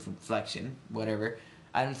looking for flexing, whatever.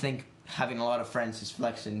 I don't think having a lot of friends is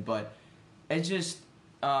flexing, but it's just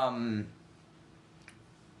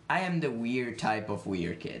I am the weird type of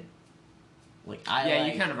weird kid. Like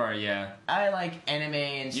you kind of are, yeah. I like anime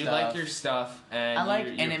and You stuff. like your stuff, and I like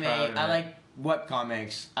you're anime. proud of I it. like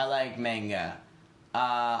webcomics. I like manga.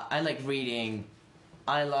 I like reading.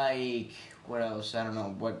 I like what else? I don't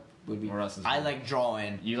know what would be. What else is I there? like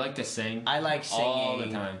drawing. You like to sing. I like singing all the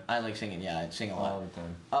time. I like singing. Yeah, I sing a lot. All the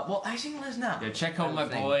time. Well, I sing less now. Yeah, check out That's my the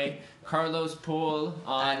thing. boy Carlos Pool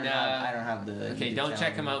on. I don't have the. Okay, YouTube don't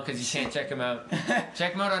check him channel. out because you can't check him out.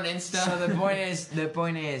 Check him out on Insta. So the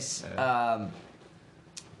point is, I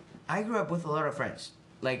grew up with a lot of friends.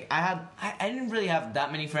 Like I didn't really have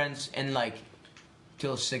that many friends in like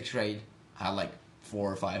till 6th grade. I had like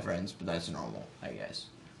 4 or 5 friends, but that's normal, I guess.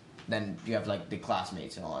 Then you have like the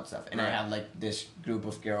classmates and all that stuff, and I Right. have like this group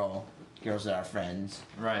of girls that are friends,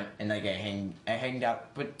 Right. and like I hanged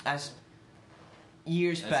out. But as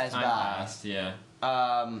years As passed time by, passed, yeah.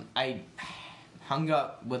 I hung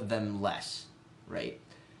up with them less, right?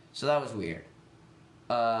 So that was weird.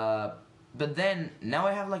 But then now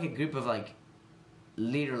I have like a group of like,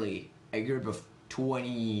 literally a group of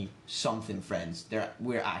 20 something friends.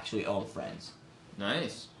 We're actually all friends.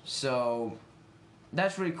 Nice. So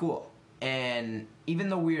that's really cool. And even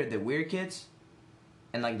though we're the weird kids,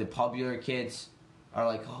 and like the popular kids are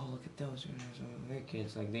like, oh look at those weird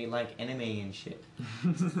kids, like they like anime and shit.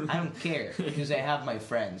 I don't care because I have my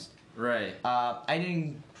friends. Right. I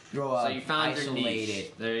didn't grow up So you found your niche.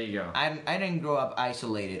 isolated. There you go. I didn't grow up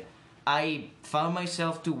isolated. I found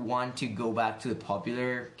myself to want to go back to the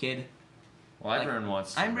popular kid. Well, like, everyone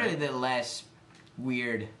wants to. I'm really right? the less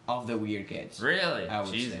weird of the weird kids. Really? I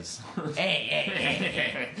would Jesus.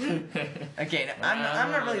 Hey. Okay,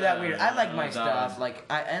 I'm not really that weird. I like my stuff. Like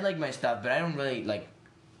I like my stuff, but I don't really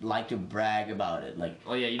like to brag about it. Like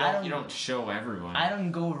Oh yeah, you don't show everyone. I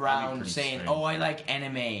don't go around pretty saying, strange. "Oh, I like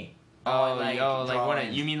anime." Oh, I like what?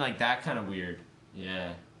 drawing." You mean like that kind of weird?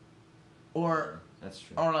 Yeah. Or That's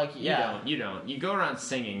true. like yeah. You don't. You go around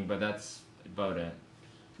singing, but that's about it.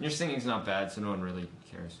 Your singing's not bad, so no one really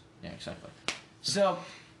cares. Yeah, exactly. So,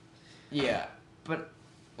 yeah, but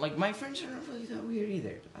like my friends are not really that weird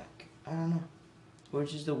either. Like, I don't know. We're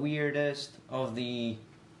just the weirdest of the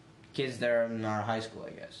kids that are in our high school,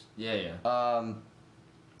 I guess. Yeah.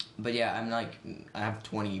 But yeah, I have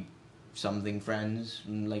 20 something friends,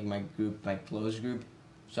 like my close group,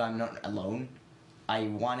 so I'm not alone. I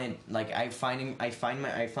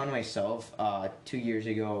found myself 2 years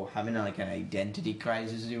ago having like an identity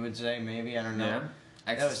crisis, you would say, maybe, I don't know. Yeah.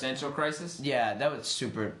 Existential crisis? Yeah, that was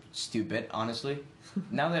super stupid, honestly.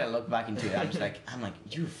 Now that I look back into it, I'm like,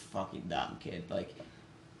 you're fucking dumb, kid. Like,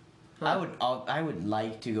 I would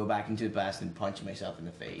like to go back into the past and punch myself in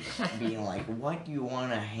the face, being like, "What do you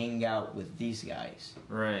want to hang out with these guys?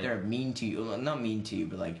 Right. They're mean to you, well, not mean to you,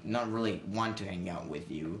 but like not really want to hang out with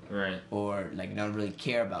you, Right. or like not really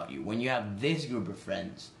care about you. When you have this group of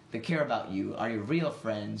friends that care about you, are your real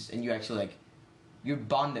friends, and you actually like, you're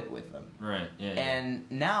bonded with them. Right. Yeah. And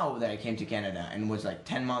now that I came to Canada and was like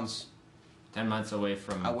 10 months 10 months away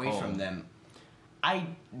from from them, I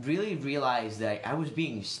really realized that I was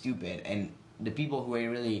being stupid, and the people who I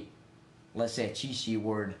really, let's say a cheesy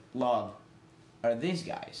word, love, are these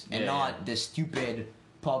guys, and not the stupid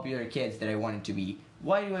popular kids that I wanted to be.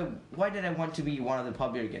 Why did I want to be one of the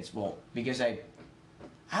popular kids? Well, because I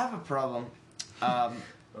have a problem.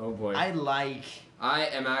 Oh boy. I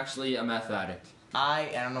am actually a meth addict. I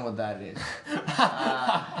don't know what that is.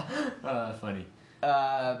 Funny.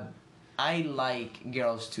 I like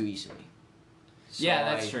girls too easily. So yeah,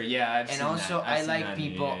 that's true. Yeah, I've seen and also that. I've I seen like that.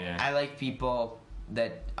 people. Yeah. I like people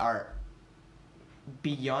that are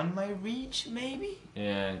beyond my reach. Maybe.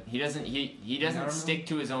 Yeah, he doesn't Normal? stick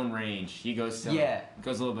to his own range. He goes to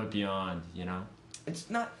goes a little bit beyond. You know. It's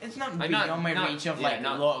not Like, beyond my reach of like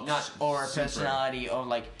looks not or super. personality or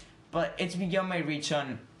like, but it's beyond my reach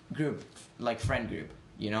on group, like friend group.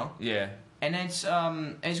 You know. Yeah. And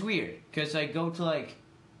it's weird because I go to like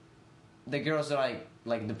the girls that I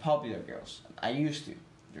like, the popular girls. I used to,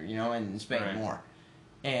 you know, in Spain Right. more.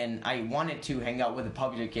 And I wanted to hang out with the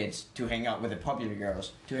popular kids, to hang out with the popular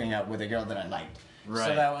girls, to hang out with a girl that I liked. Right.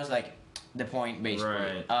 So that was like the point,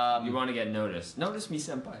 basically. Right. You want to get noticed. Notice me,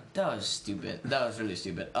 senpai. That was stupid. That was really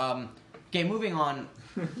stupid. Okay, moving on.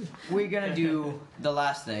 We're gonna do the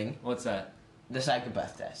last thing. What's that? The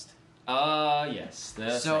psychopath test. Yes.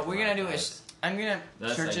 So we're gonna do is I'm gonna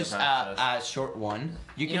search this a short one.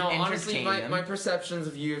 You can honestly, entertain them. my perceptions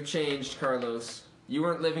of you have changed, Carlos. You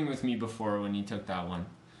weren't living with me before when you took that one.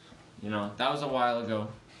 You know, that was a while ago.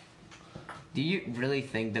 Do you really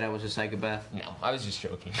think that I was a psychopath? No, I was just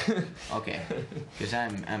joking. Okay, because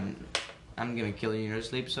I'm gonna kill you in your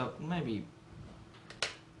sleep. So maybe.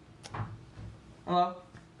 Hello.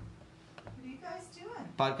 What are you guys doing?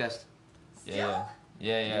 Podcast. Still?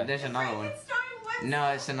 Yeah. There's another one. It's starting Wednesday.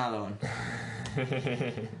 No, it's another one.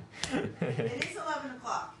 It is 11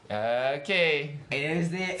 o'clock. Okay. It is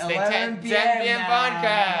the It's the 11 10 p.m. p.m. now.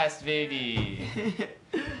 podcast, baby.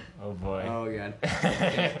 Oh boy. Oh god.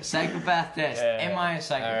 Okay. Psychopath test. Am I a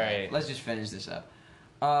psychopath? All right. Let's just finish this up.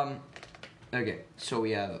 Okay. So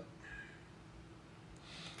we have.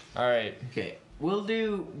 All right. Okay. We'll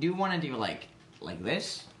do. Do you want to do like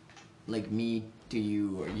this, like me to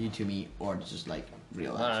you or you to me, or just like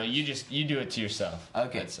real? No, you do it to yourself.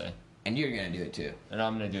 Okay. I'd say. And you're gonna do it too. And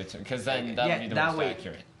I'm gonna do it too, because then Okay. that'll be the that most way,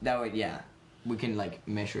 accurate. That way, yeah, we can like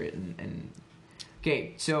measure it and.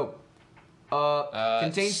 Okay, so.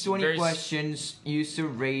 Contains 20 very questions used to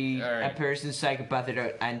rate All right. a person's psychopathic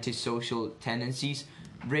or antisocial tendencies.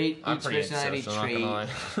 Rate I'm each pretty personality antisocial, trait not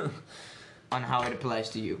gonna lie. on how it applies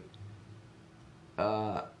to you.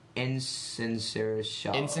 Insincere,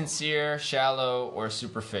 shallow. Insincere, shallow, or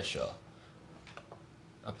superficial.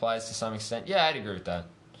 Applies to some extent. Yeah, I'd agree with that.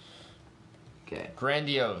 Okay.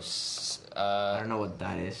 Grandiose. I don't know what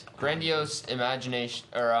that is. Grandiose imagination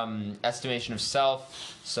or estimation of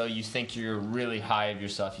self. So you think you're really high of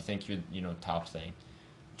yourself. You think you're top thing.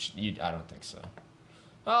 I don't think so.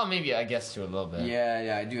 Well, maybe I guess to a little bit.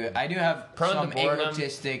 Yeah, I do. I do have Prone some to boredom.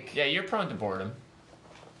 egotistic. Yeah, you're prone to boredom.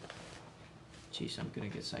 Jeez, I'm gonna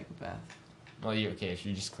get psychopath. Well, okay, if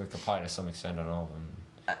you just click apply to some extent on all of them.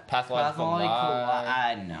 Uh, Pathological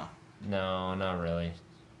lie. No. No, not really.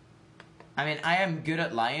 I mean, I am good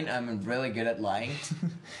at lying. I'm really good at lying,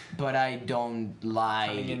 but I don't lie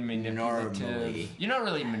Cunning and manipulative. normally. You're not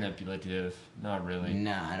really manipulative. Not really.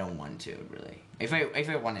 Nah, I don't want to really. If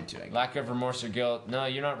I wanted to, I could. Lack of remorse or guilt. No,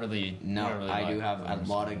 you're not really. No, you don't really I lack do have a remorse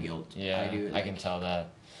lot or of guilt. guilt. Yeah, I do. I can tell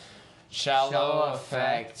that. Shallow Shallow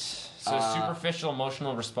effect. effect. So superficial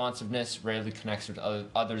emotional responsiveness rarely connects with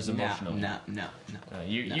others emotionally. No. You No,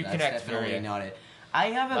 you that's connect definitely very. not it. I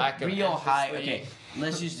have Lack a of real high. empathy. Okay,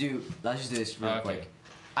 let's just do this real Okay. quick.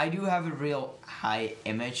 I do have a real high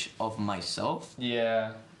image of myself.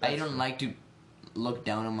 Yeah. I don't like to look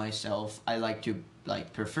down on myself. I like to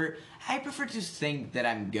prefer. I prefer to think that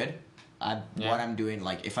I'm good at what I'm doing.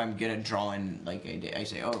 Like if I'm good at drawing, like I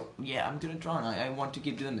say, oh yeah, I'm good at drawing. I want to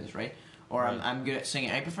keep doing this, right? Or Right. I'm good at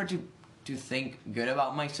singing. I prefer to think good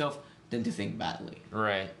about myself than to think badly.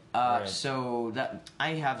 Right. Right. So that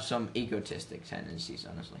I have some egotistic tendencies,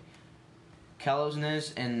 honestly.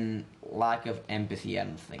 Callousness and lack of empathy. I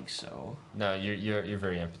don't think so. No, you're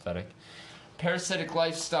very empathetic. Parasitic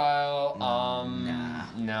lifestyle. Nah.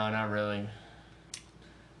 No, not really.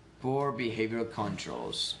 Poor behavioral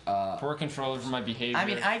controls. Poor control over my behavior. I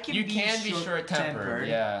mean, I can You be can be short-tempered.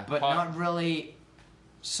 Yeah. but not really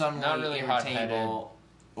suddenly Not really irritable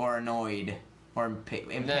or annoyed or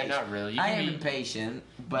impatient. No, not really. You I can am be- impatient,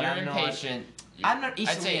 but you're I'm impatient. I'm not I'd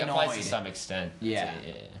say easily it applies to annoyed. some extent. I'd Yeah. say,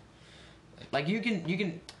 yeah. Like you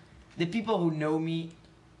can, the people who know me.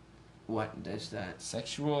 What is that?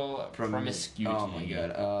 Sexual promiscuity. Oh my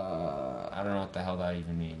god. I don't know what the hell that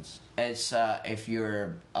even means. It's if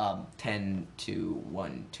you're 10 to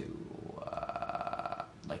 1 to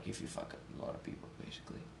like if you fuck a lot of people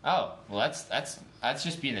basically. Oh, well that's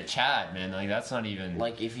just being a Chad, man. Like that's not even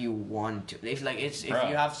Like if you want to, if like if Bro.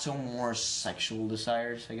 you have some more sexual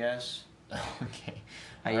desires, I guess. okay.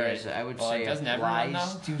 I All guess right. I would Well, say doesn't everyone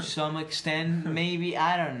applies know? to some extent. Maybe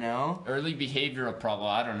I don't know. Early behavioral problem.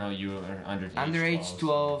 I don't know. You are under Underage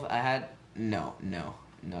 12, I had not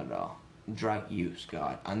at all. Drug use,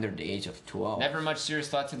 God, under the age of 12. Never much serious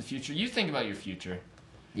thought to the future. You think about your future.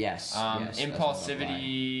 Yes. Yes, that's what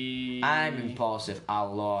Impulsivity. I'm impulsive a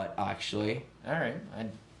lot, actually. All right.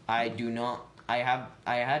 I do not. I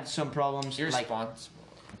had some problems. Like Irresponsible.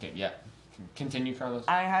 Okay. Yeah. Continue, Carlos.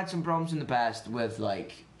 I had some problems in the past with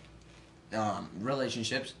like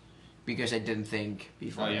relationships, because I didn't think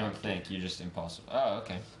before. Oh, you don't think? You're just impulsive. Oh,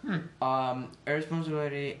 okay.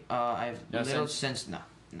 Irresponsibility. I have No little sense? sense.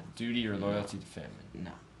 No. Duty or loyalty to family?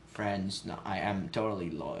 No. Friends. No. I am totally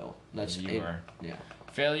loyal. That's You it. are. Yeah.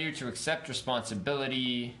 Failure to accept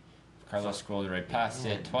responsibility. Carlos scrolled right past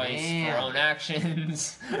it twice. Man. For own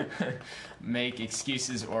actions. Make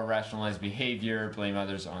excuses or rationalize behavior. Blame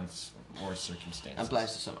others on or circumstances.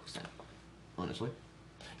 Applies to some extent. Honestly.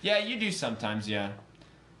 Yeah, you do sometimes. Yeah.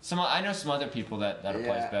 I know some other people that applies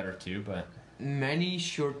Yeah. better too, but Many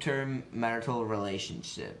short-term marital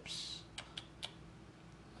relationships.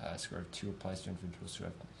 Score of 2 applies to individuals who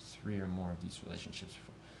have 3 or more of these relationships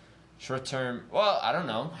before. Short term. Well, I don't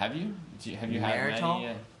know. Have you? Have you Marital? had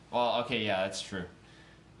many? Well, okay, yeah, that's true.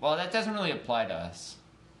 Well, that doesn't really apply to us,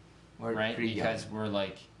 We're right? pretty Because young. we're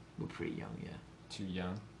like We're pretty young, yeah. too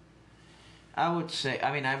young. I would say,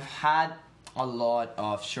 I mean, I've had a lot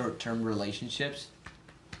of short-term relationships.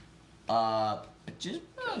 But just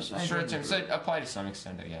Short term. So it apply to some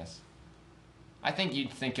extent, I guess. I think you'd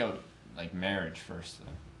think out like marriage first,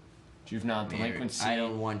 though. Juvenile delinquency. I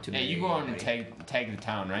don't want to. Yeah, you go out and tag the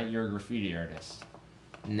town, right? You're a graffiti artist.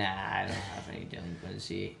 Nah, I don't have any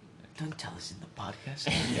delinquency. Don't tell us in the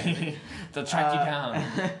podcast. They'll track you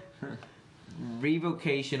down.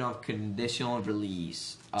 Revocation of conditional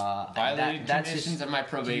release. Violated that's conditions just of my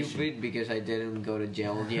probation. stupid because I didn't go to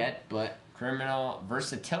jail yet, but Criminal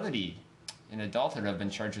versatility. In adulthood, I've been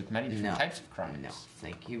charged with many different No. types of crimes. no,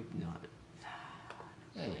 thank you. Not.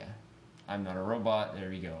 Yeah. I'm not a robot.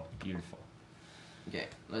 There you go. Beautiful. Okay,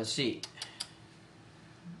 let's see.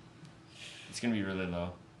 It's gonna be really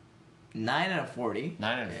low. 9 out of 40.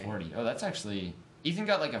 9 out of 40. Oh, that's actually. Ethan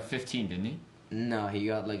got like a 15, didn't he? No, he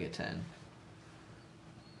got like a 10.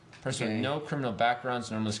 Person Okay. with no criminal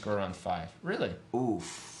backgrounds normally score around 5. Really?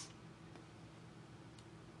 Oof.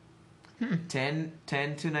 10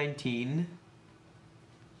 to 19.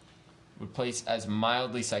 Would place as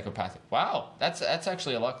mildly psychopathic. Wow, that's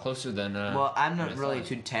actually a lot closer than. Well, I'm than not I really thought.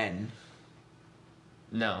 to 10.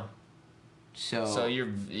 No. So, So you're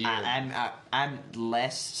I'm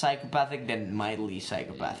less psychopathic than mildly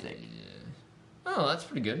psychopathic. Oh, that's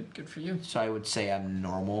pretty good. Good for you. So I would say I'm a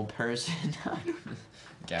normal person.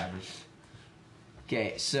 Garbage.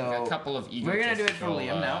 Okay, so Got a couple of egotistical, we're gonna do it for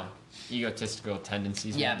Liam now. Egotistical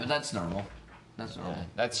tendencies. Yeah, maybe. but that's normal. That's normal. Yeah,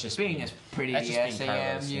 that's just Being being as pretty that's just as being I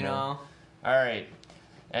am, Carlos, you know. All right.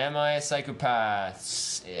 Am I a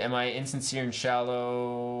psychopath? Am I insincere and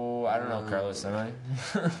shallow? I don't know, Carlos. Am I?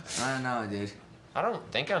 I don't know, dude. I don't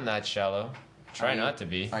think I'm that shallow. Try Are you- not to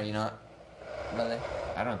be. Are you not? Really?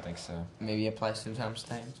 I don't think so. Maybe applies to sometimes.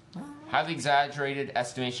 Highly exaggerated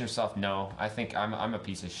estimation of self? No. I think I'm a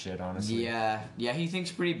piece of shit, honestly. Yeah, he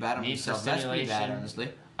thinks pretty bad of Need for himself. That's pretty bad, stimulation. honestly.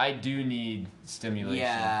 I do need stimulation.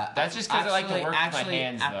 Yeah, That's just because I like to work with my actually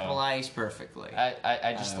hands, though. applies perfectly.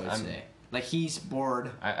 I just would I'm, say. Like he's bored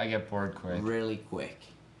I get bored quick. really quick.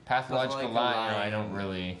 Pathological Pathological lying, I lying. don't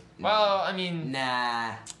really. Well, I mean,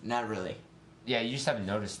 Nah, not really. yeah, you just haven't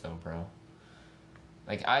noticed though, bro.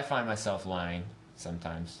 Like I find myself lying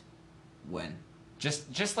sometimes. When?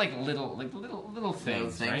 Just like little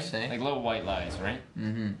things, things, right? eh? Like little white lies, right?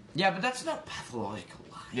 Mm-hmm. Yeah, but that's not pathological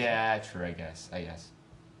lying. Yeah, true. I guess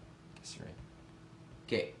you're right.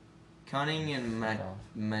 Okay, cunning and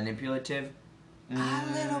manipulative. A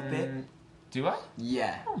little bit. Do I?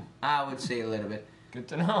 Yeah, Oh. I would say a little bit. Good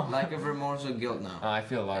to know. Like of remorse or guilt, no. I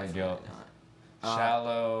feel a lot of guilt. Not.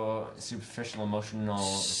 Shallow, superficial emotional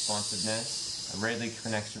responsiveness. I rarely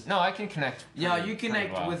connect. No, I can connect. Yeah, pretty- you pretty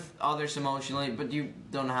connect well. with others emotionally, but you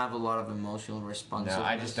don't have a lot of emotional responsiveness. No,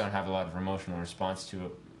 I just don't have a lot of emotional response to it.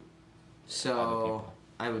 other So people.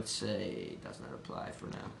 I would say it does not apply for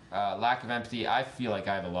now. Lack of empathy. I feel like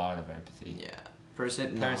I have a lot of empathy. Yeah.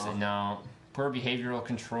 Person, no. Person, no. Poor behavioral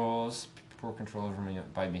controls. Poor control over me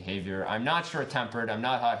by behavior. I'm not short-tempered. I'm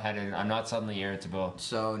not hot-headed. I'm not suddenly irritable.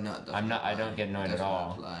 So no. I'm not. I don't get annoyed does at not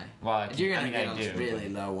all. Apply. Well, You're gonna I get do. on this really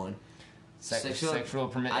low one. Sexual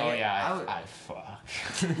permit. I- Oh yeah, I would- I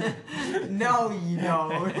fuck. No, you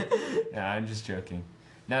don't. No, I'm just joking.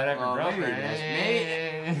 Not every Well, maybe girlfriend.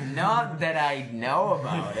 it is. Not that I know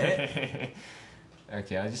about it.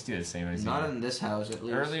 Okay, I'll just do the same as Not you. in this house, at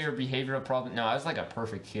least. Earlier behavioral problem. No, I was like a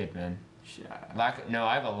perfect kid, man. Shut No,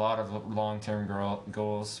 I have a lot of long-term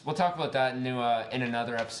goals. We'll talk about that in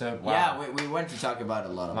another episode. Wow. Yeah, we went to talk about a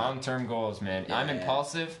lot of Long-term goals, man. Yeah, I'm yeah.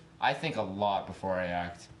 impulsive. I think a lot before I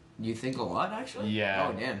act. You think a lot, actually? Yeah.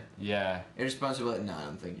 Oh, damn. Yeah. Irresponsible? No, I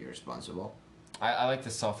don't think you're responsible. I like to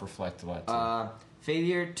self-reflect a lot, too.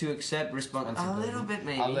 Failure to accept responsibility. A little bit,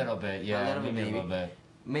 maybe. A little bit, yeah. A little bit, maybe. A maybe. little bit.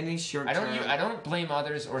 Many short-term... I don't blame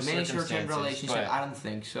others or Many circumstances. short-term relationships, but I don't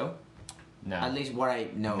think so. No. At least what I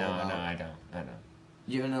know No, about. no, I don't.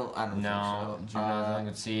 Juvenile, I don't No, think so. juvenile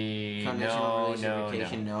delinquency. Conditional release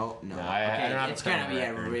vacation, no. No, Okay, I don't have it's a criminal gonna be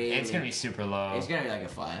a record. really. It's gonna be super low. It's gonna be like a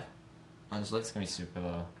 5. Honestly, It's gonna be super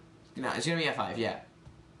low. no, it's gonna be a 5. Yeah.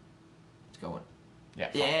 It's going. Yeah.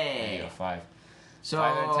 5. Yeah. There you go, 5. So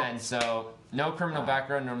 5 out of 10. So no criminal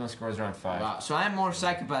background. Normal score is around 5. Wow. So I'm more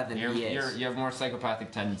psychopath than he is. You have more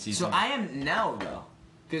psychopathic tendencies. So than I am now though,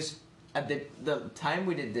 because at the time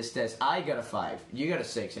we did this test, I got a 5, you got a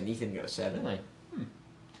 6, and Ethan got a 7. Really?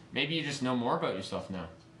 Maybe you just know more about yourself now.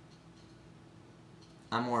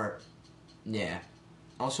 I'm more, yeah.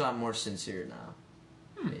 Also, I'm more sincere now.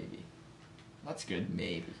 Maybe. That's good.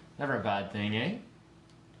 Maybe. Never a bad thing, eh?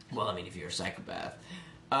 Well, I mean, if you're a psychopath.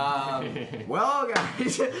 Well,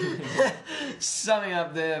 guys, summing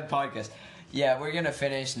up the podcast. Yeah, we're gonna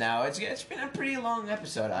finish now. It's been a pretty long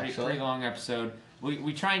episode, actually. Pretty long episode.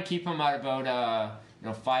 We try and keep them at about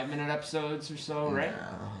 5-minute episodes or so, right?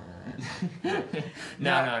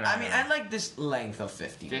 No. I mean, I like this length of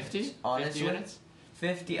 50 50? minutes. Honestly. 50 minutes?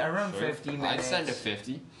 50, around Sure. 50 minutes. I'd send to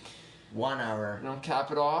 50. 1 hour.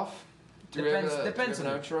 Cap it off. Depends do we have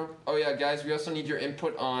an outro. Oh yeah, guys, we also need your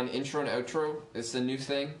input on intro and outro. It's the new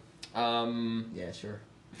thing. Yeah, sure.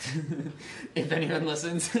 If anyone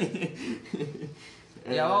listens.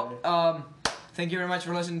 Thank you very much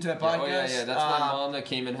for listening to the podcast. Oh yeah. That's my mom that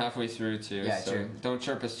came in halfway through too. Yeah, so true. Don't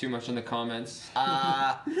chirp us too much in the comments.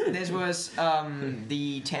 This was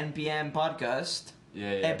the 10 p.m. podcast, Yeah.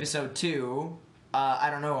 episode 2. I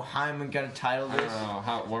don't know how I'm gonna title I this. don't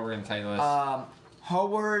know what we're gonna title this.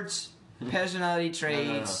 Howard's personality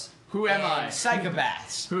traits. Who am and I?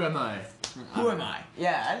 Psychopaths. Who am I? Who am I?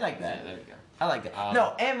 Yeah, I like Yeah, that. there we go. I like that.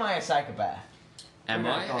 No, am I a psychopath? Am I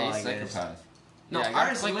gonna call a it like this. psychopath? No, Yeah, are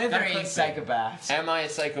gotta click Slytherin psychopaths? Am I a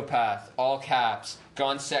psychopath? All caps.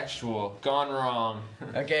 Gone sexual. Gone wrong.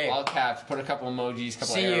 Okay. All caps. Put a couple emojis,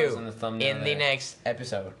 couple See arrows you on the thumbnail. in the next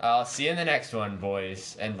episode. I'll see you in the next one,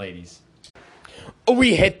 boys and ladies.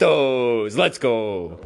 We hit those. Let's go.